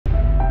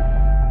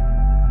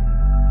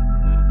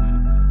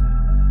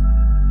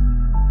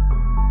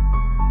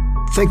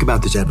Think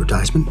about this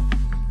advertisement.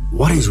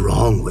 What is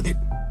wrong with it?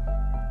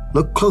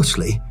 Look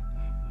closely.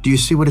 Do you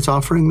see what it's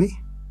offering me?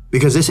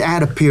 Because this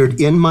ad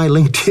appeared in my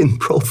LinkedIn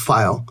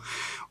profile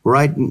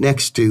right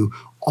next to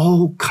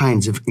all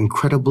kinds of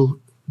incredible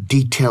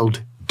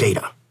detailed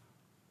data.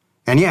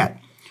 And yet,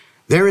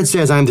 there it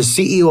says I'm the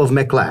CEO of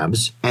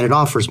MECLABS, and it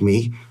offers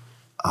me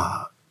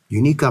a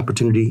unique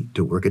opportunity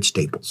to work at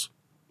Staples.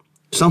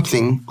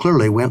 Something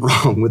clearly went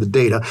wrong with the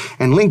data,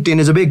 and LinkedIn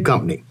is a big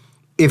company.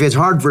 If it's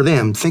hard for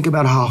them, think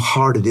about how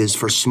hard it is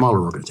for smaller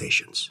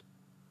organizations.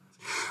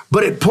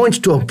 But it points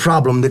to a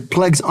problem that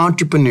plagues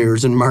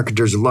entrepreneurs and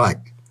marketers alike.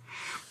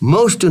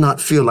 Most do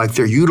not feel like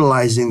they're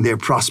utilizing their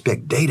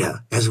prospect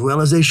data as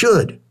well as they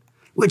should,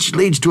 which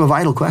leads to a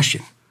vital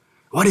question.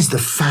 What is the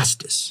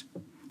fastest,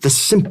 the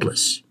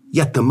simplest,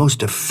 yet the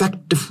most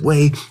effective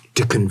way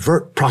to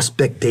convert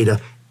prospect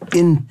data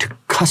into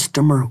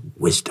customer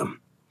wisdom?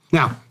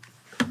 Now,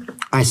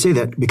 I say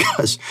that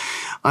because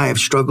I have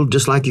struggled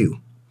just like you.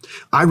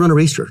 I run a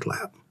research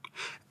lab,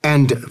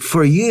 and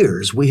for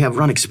years we have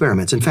run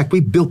experiments. In fact, we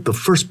built the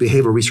first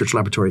behavioral research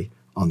laboratory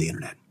on the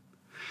internet.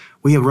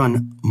 We have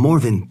run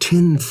more than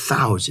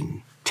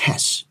 10,000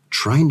 tests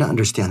trying to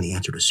understand the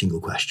answer to a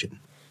single question.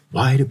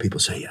 Why do people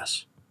say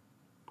yes?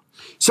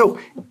 So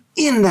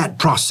in that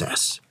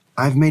process,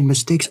 I've made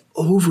mistakes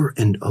over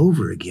and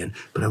over again,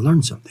 but I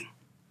learned something.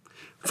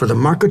 For the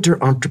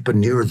marketer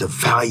entrepreneur, the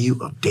value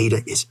of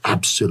data is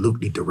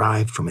absolutely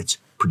derived from its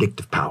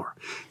predictive power.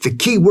 The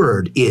key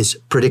word is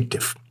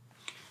predictive.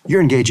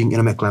 You're engaging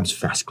in a MECLABS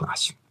fast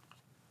class.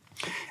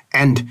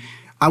 And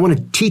I want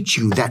to teach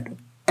you that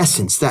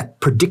essence, that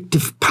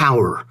predictive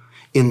power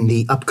in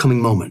the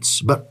upcoming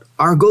moments. But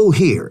our goal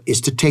here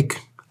is to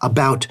take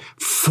about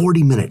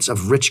 40 minutes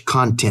of rich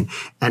content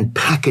and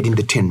pack it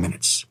into 10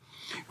 minutes.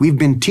 We've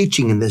been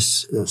teaching in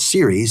this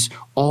series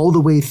all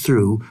the way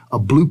through a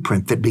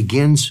blueprint that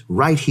begins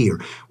right here.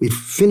 We've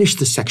finished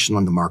the section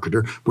on the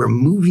marketer. We're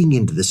moving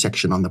into the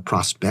section on the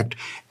prospect,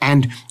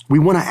 and we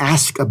want to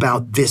ask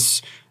about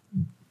this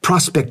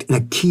prospect in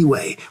a key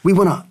way. We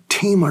want to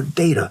tame our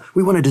data.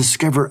 We want to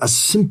discover a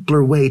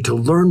simpler way to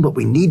learn what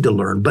we need to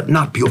learn, but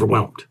not be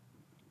overwhelmed.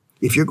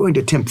 If you're going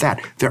to attempt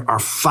that, there are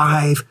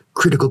 5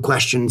 critical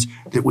questions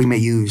that we may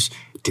use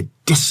to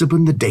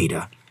discipline the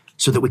data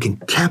so that we can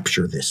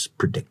capture this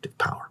predictive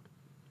power.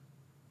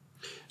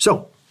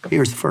 So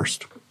here's the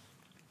first.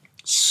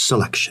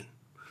 Selection.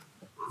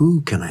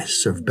 Who can I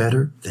serve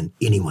better than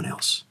anyone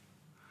else?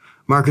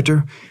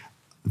 Marketer,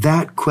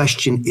 that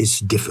question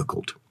is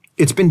difficult.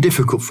 It's been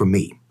difficult for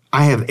me.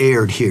 I have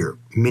erred here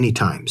many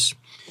times.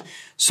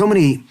 So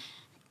many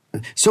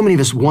of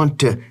us want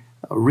to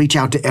reach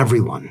out to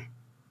everyone.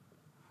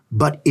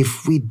 But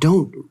if we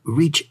don't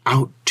reach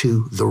out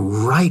to the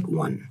right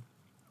one,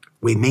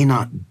 we may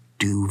not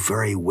do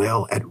very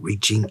well at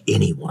reaching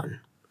anyone.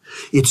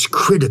 It's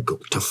critical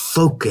to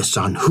focus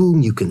on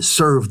whom you can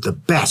serve the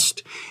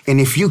best.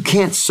 And if you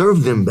can't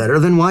serve them better,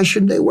 then why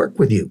should they work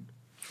with you?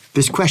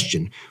 This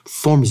question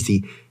forms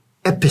the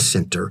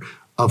epicenter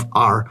of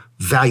our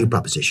value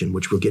proposition,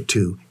 which we'll get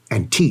to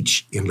and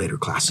teach in later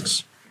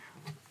classes.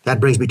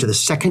 That brings me to the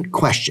second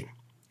question.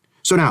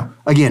 So now,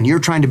 again, you're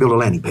trying to build a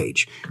landing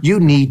page. You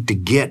need to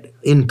get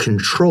in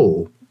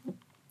control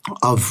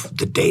of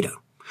the data.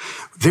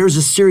 There's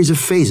a series of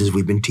phases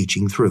we've been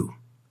teaching through.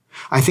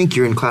 I think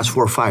you're in class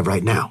 4 or 5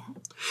 right now.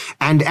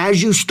 And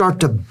as you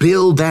start to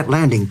build that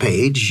landing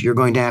page, you're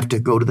going to have to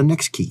go to the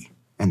next key,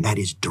 and that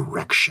is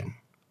direction.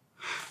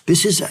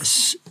 This is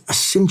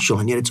essential,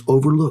 and yet it's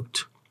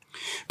overlooked.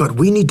 But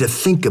we need to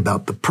think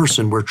about the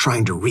person we're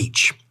trying to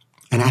reach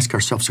and ask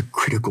ourselves a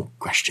critical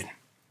question.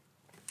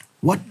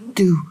 What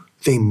do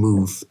they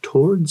move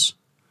towards?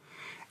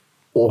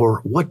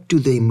 Or what do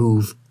they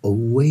move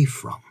away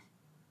from?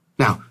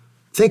 Now,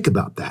 think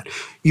about that.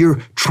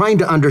 You're trying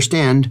to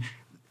understand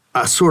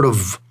a sort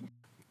of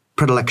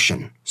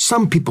predilection.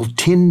 Some people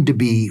tend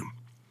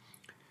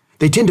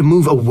to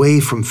move away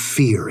from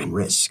fear and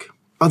risk.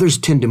 Others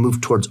tend to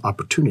move towards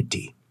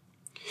opportunity.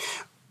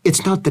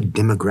 It's not the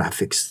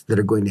demographics that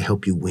are going to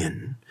help you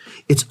win.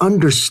 It's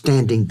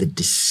understanding the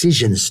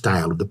decision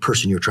style of the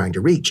person you're trying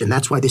to reach. And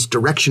that's why this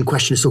direction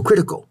question is so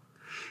critical.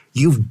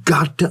 You've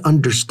got to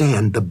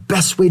understand the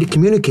best way to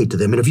communicate to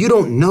them. And if you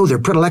don't know their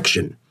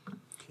predilection,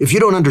 if you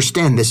don't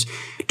understand this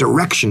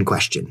direction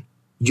question,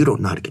 you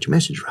don't know how to get your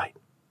message right.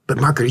 But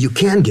marketer, you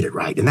can get it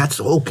right. And that's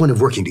the whole point of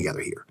working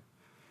together here.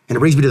 And it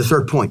brings me to the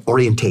third point,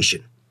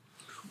 orientation.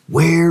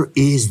 Where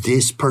is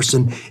this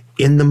person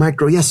in the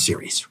Micro Yes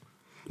series?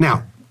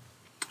 Now,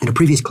 in a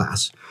previous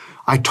class,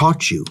 I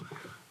taught you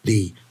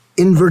the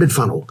inverted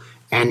funnel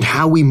and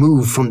how we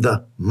move from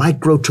the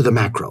micro to the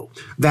macro,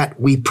 that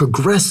we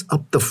progress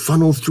up the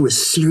funnel through a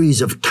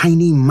series of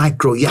tiny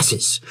micro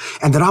yeses,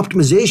 and that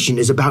optimization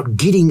is about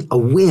getting a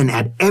win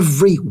at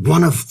every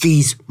one of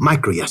these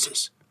micro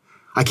yeses.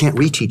 I can't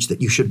reteach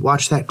that. You should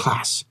watch that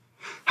class.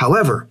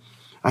 However,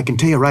 I can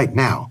tell you right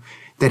now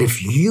that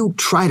if you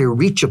try to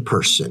reach a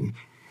person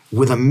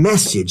with a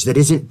message that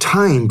isn't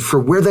timed for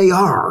where they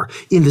are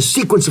in the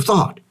sequence of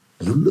thought,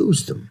 you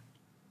lose them.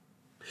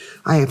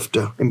 I have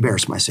to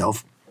embarrass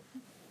myself.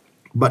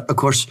 But of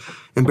course,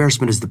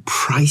 embarrassment is the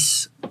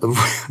price of,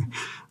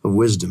 of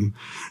wisdom.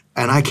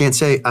 And I can't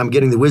say I'm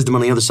getting the wisdom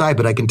on the other side,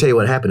 but I can tell you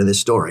what happened in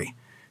this story.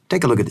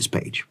 Take a look at this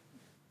page.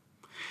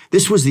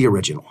 This was the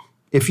original.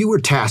 If you were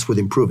tasked with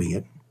improving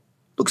it,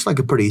 looks like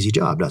a pretty easy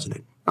job, doesn't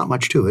it? Not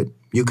much to it.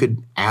 You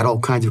could add all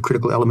kinds of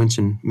critical elements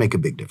and make a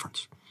big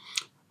difference.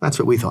 That's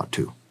what we thought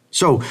too.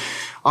 So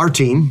our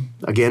team,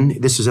 again,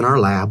 this is in our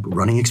lab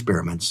running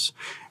experiments.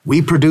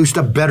 We produced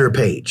a better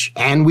page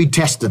and we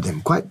tested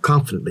them quite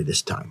confidently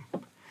this time.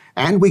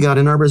 And we got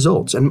in our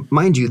results. And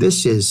mind you,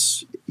 this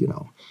is,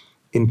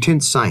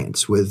 intense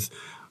science with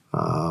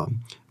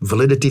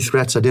validity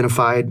threats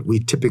identified. We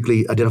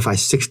typically identify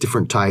 6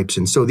 different types.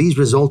 And so these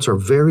results are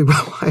very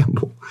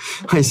reliable.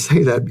 I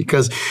say that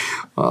because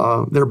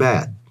they're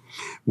bad.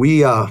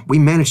 We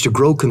managed to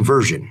grow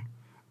conversion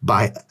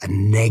by a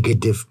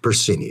negative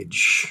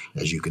percentage,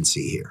 as you can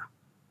see here.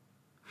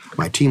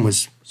 My team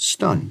was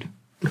stunned.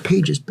 The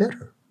page is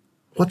better.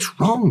 What's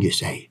wrong, you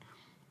say?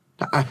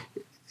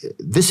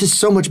 This is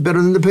so much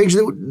better than the page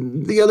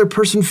that the other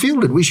person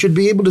fielded. We should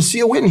be able to see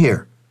a win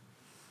here.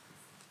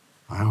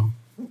 Well,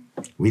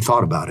 we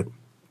thought about it.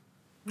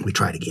 We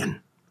tried again.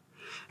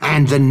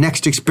 And the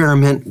next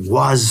experiment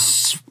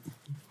was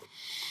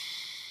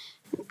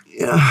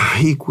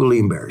equally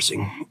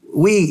embarrassing.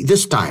 We,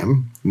 this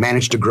time,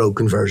 managed to grow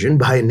conversion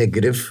by a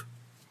negative,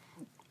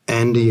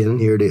 and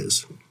here it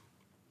is.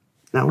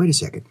 Now, wait a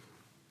second.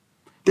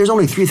 There's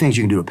only 3 things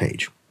you can do to a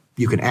page.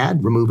 You can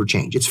add, remove, or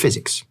change. It's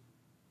physics.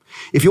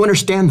 If you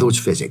understand those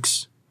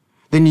physics,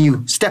 then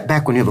you step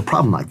back when you have a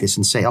problem like this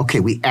and say, okay,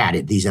 we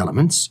added these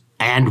elements,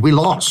 and we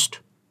lost.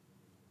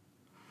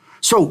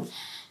 So,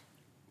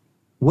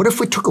 what if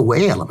we took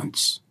away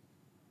elements?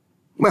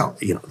 Well,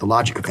 the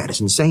logic of that is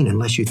insane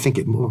unless you think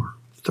it more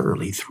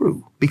thoroughly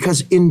through.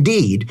 Because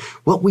indeed,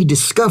 what we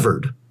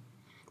discovered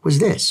was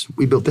this.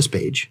 We built this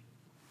page.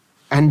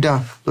 And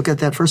look at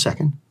that for a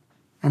second.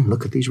 And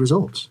look at these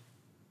results.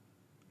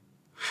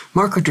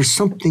 Marketers,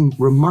 something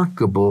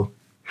remarkable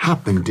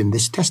happened in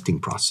this testing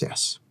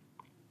process.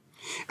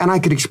 And I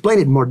could explain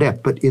it in more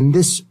depth, but in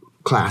this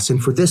class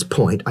and for this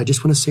point, I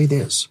just want to say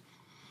this.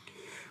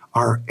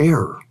 Our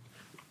error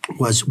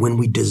was when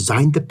we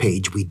designed the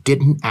page, we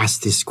didn't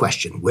ask this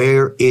question.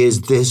 Where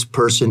is this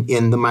person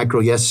in the Micro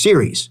Yes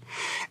series?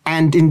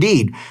 And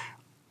indeed,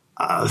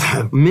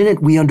 the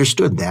minute we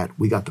understood that,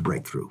 we got the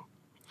breakthrough.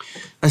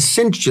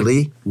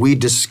 Essentially, we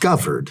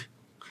discovered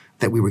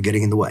that we were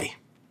getting in the way.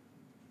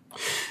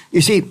 You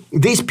see,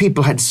 these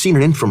people had seen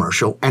an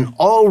infomercial and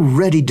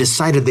already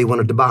decided they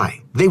wanted to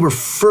buy. They were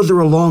further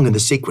along in the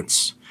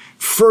sequence,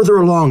 further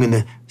along in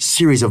the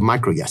series of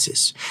micro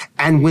yeses.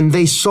 And when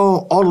they saw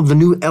all of the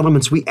new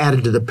elements we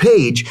added to the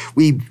page,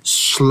 we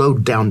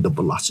slowed down the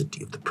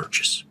velocity of the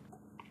purchase.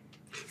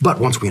 But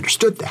once we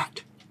understood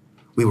that,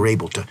 we were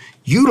able to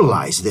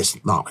utilize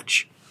this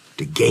knowledge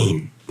to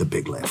gain the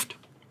big lift.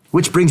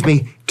 Which brings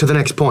me to the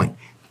next point,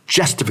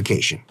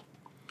 justification.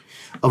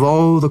 Of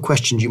all the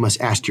questions you must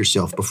ask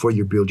yourself before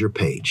you build your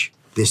page,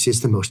 this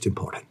is the most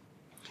important.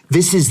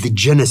 This is the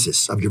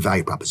genesis of your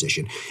value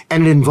proposition,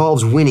 and it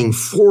involves winning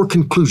 4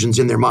 conclusions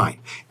in their mind.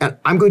 And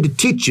I'm going to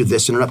teach you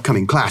this in an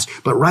upcoming class,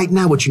 but right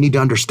now what you need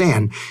to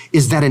understand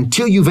is that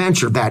until you've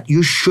answered that,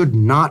 you should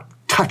not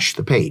touch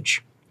the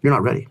page. You're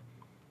not ready.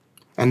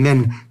 And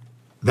then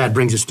that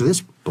brings us to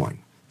this point,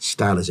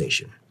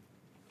 stylization.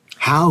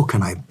 How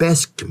can I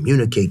best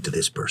communicate to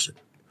this person?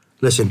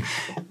 Listen,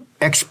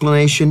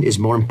 explanation is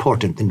more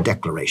important than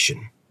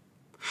declaration.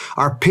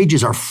 Our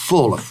pages are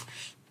full of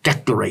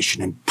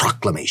declaration and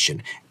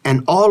proclamation,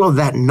 and all of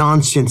that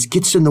nonsense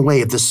gets in the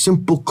way of the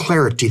simple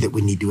clarity that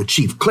we need to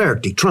achieve.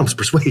 Clarity trumps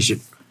persuasion.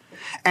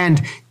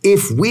 And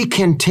if we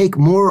can take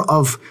more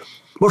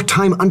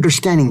time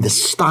understanding the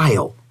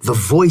style, the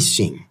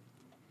voicing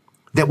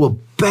that will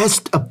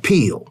best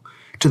appeal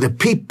to the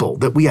people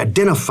that we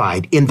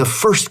identified in the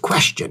first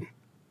question,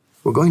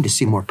 we're going to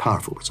see more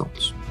powerful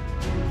results.